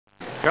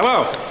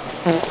Hello.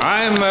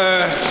 I'm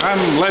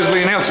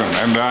Leslie Nelson,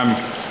 and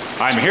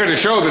I'm here to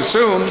show that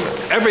soon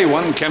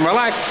everyone can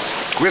relax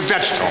with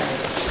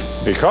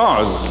DUTCHTONE.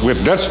 Because with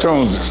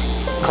DUTCHTONE's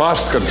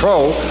cost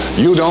control,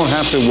 you don't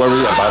have to worry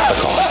about the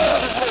cost.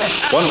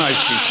 One nice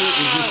feature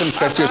is you can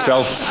set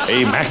yourself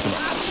a maximum.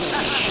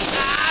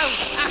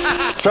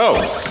 So,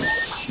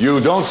 you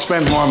don't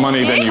spend more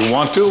money than you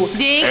want to,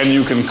 and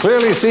you can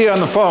clearly see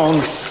on the phone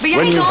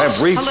when you have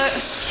reached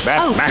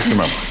that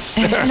maximum.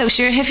 Hello,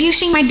 sir. Have you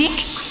seen my dick?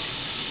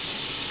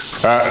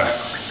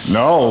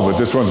 No, but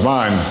this one's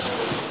mine.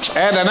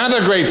 And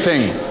another great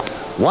thing.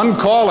 One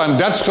call and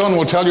DUTCHTONE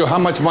will tell you how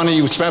much money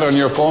you've spent on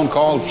your phone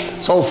calls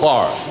so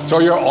far. So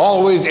you're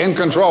always in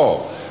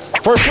control.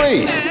 For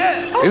free.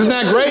 Isn't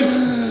that great?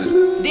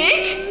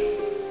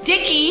 Dick?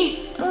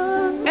 Dickie?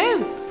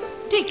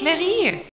 Oh, Dick, leg hier.